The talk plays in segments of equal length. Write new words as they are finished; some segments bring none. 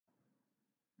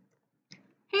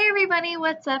everybody,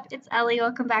 what's up? It's Ellie.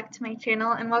 Welcome back to my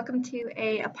channel and welcome to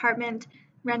a apartment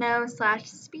reno slash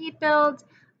speed build.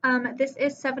 This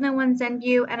is 701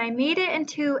 Zenview and I made it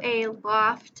into a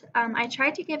loft. I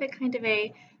tried to give it kind of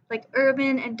a like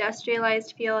urban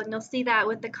industrialized feel, and you'll see that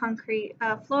with the concrete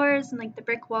floors and like the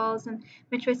brick walls and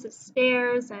my choice of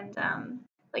stairs and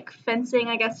like fencing,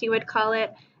 I guess you would call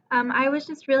it. I was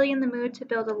just really in the mood to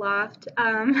build a loft.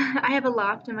 I have a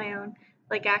loft in my own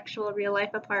like actual real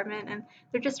life apartment, and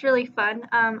they're just really fun.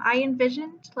 I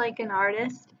envisioned like an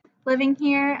artist living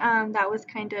here. That was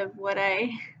kind of what I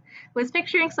was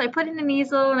picturing, so I put in an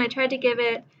easel and I tried to give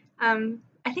it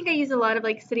I think I use a lot of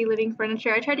like city living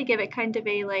furniture. I tried to give it kind of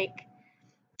a like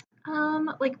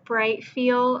bright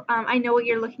feel. I know what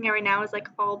you're looking at right now is like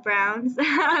all browns,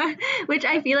 which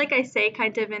I feel like I say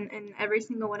kind of in every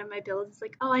single one of my builds. It's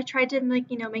like, oh, I tried to make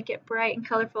it bright and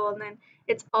colorful, and then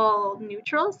it's all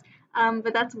neutrals.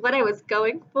 But that's what I was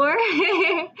going for.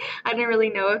 I didn't really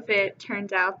know if it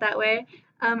turned out that way.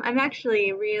 I'm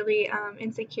actually really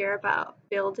insecure about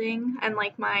building and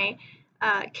like my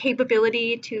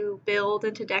capability to build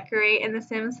and to decorate in The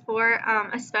Sims 4.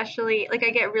 Especially like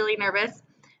I get really nervous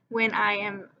when I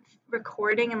am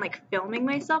recording and like filming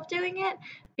myself doing it,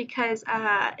 because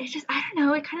it just, I don't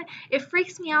know, it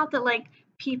freaks me out that like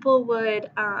people would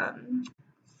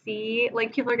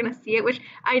people are gonna see it, which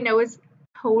I know is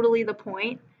totally the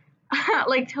point.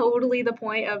 Like totally the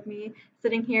point of me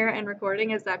sitting here and recording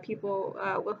is that people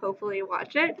will hopefully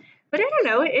watch it. But I don't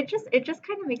know, it just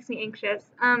kind of makes me anxious.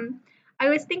 I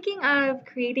was thinking of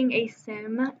creating a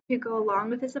sim to go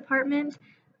along with this apartment.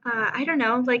 I don't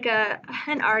know, like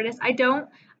an artist.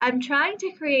 I'm trying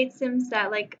to create sims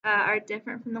that like are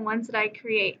different from the ones that I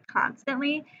create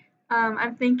constantly.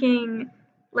 I'm thinking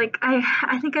like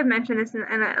I think I've mentioned this in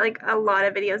like a lot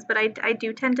of videos, but I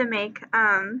do tend to make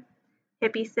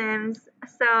hippie sims.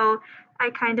 So I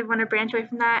kind of want to branch away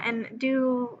from that and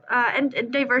do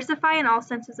and diversify in all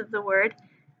senses of the word.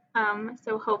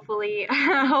 So hopefully,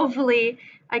 hopefully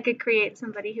I could create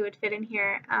somebody who would fit in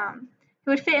here,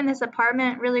 who would fit in this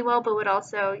apartment really well, but would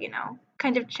also,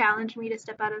 kind of challenge me to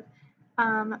step out of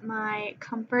my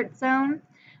comfort zone.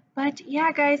 But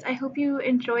yeah, guys, I hope you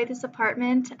enjoy this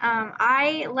apartment.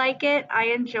 I like it. I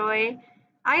enjoyed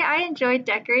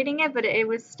decorating it, but it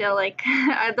was still like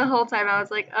the whole time I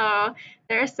was like, oh,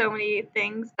 there are so many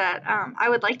things that I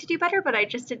would like to do better, but I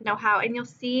just didn't know how. And you'll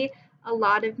see a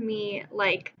lot of me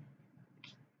like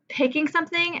picking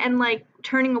something and like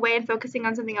turning away and focusing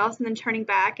on something else and then turning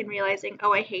back and realizing,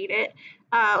 oh, I hate it.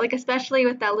 Like especially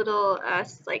with that little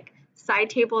like side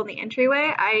table in the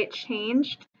entryway, I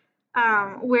changed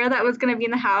where that was going to be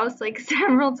in the house like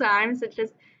several times. It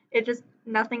just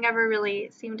nothing ever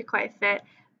really seemed to quite fit.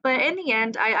 But in the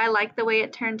end, I like the way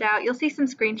it turned out. You'll see some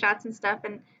screenshots and stuff,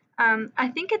 and I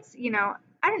think it's,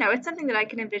 I don't know, it's something that I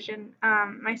can envision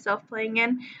myself playing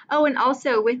in. Oh, and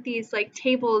also with these like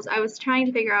tables, I was trying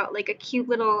to figure out like a cute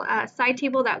little side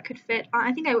table that could fit on,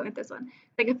 I think I went with this one,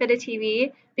 that could fit a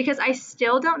TV, because I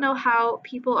still don't know how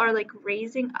people are like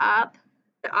raising up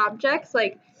the objects,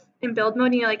 like in build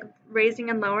mode, like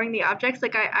raising and lowering the objects.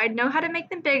 Like I know how to make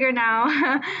them bigger now.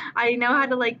 I know how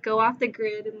to like go off the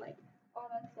grid and like all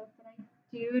that stuff, but I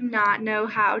do not know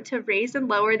how to raise and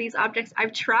lower these objects.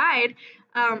 I've tried.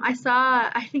 I saw,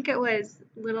 I think it was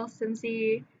Little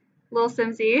Simsy,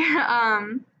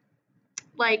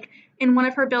 like in one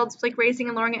of her builds, like raising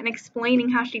and lowering it and explaining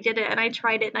how she did it, and I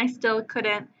tried it and I still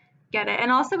couldn't get it.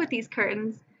 And also with these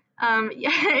curtains, yeah,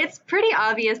 it's pretty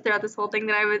obvious throughout this whole thing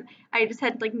that I just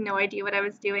had like no idea what I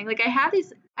was doing. Like I have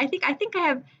these, I think I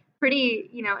have pretty,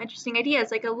 interesting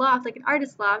ideas, like a loft, like an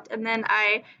artist loft, and then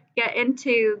I get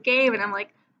into game and I'm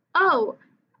like, oh,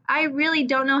 I really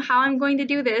don't know how I'm going to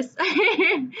do this.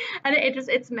 And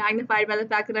it's magnified by the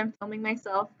fact that I'm filming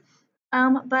myself.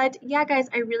 But yeah, guys,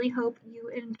 I really hope you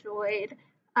enjoyed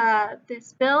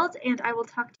this build, and I will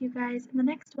talk to you guys in the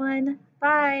next one.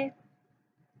 Bye.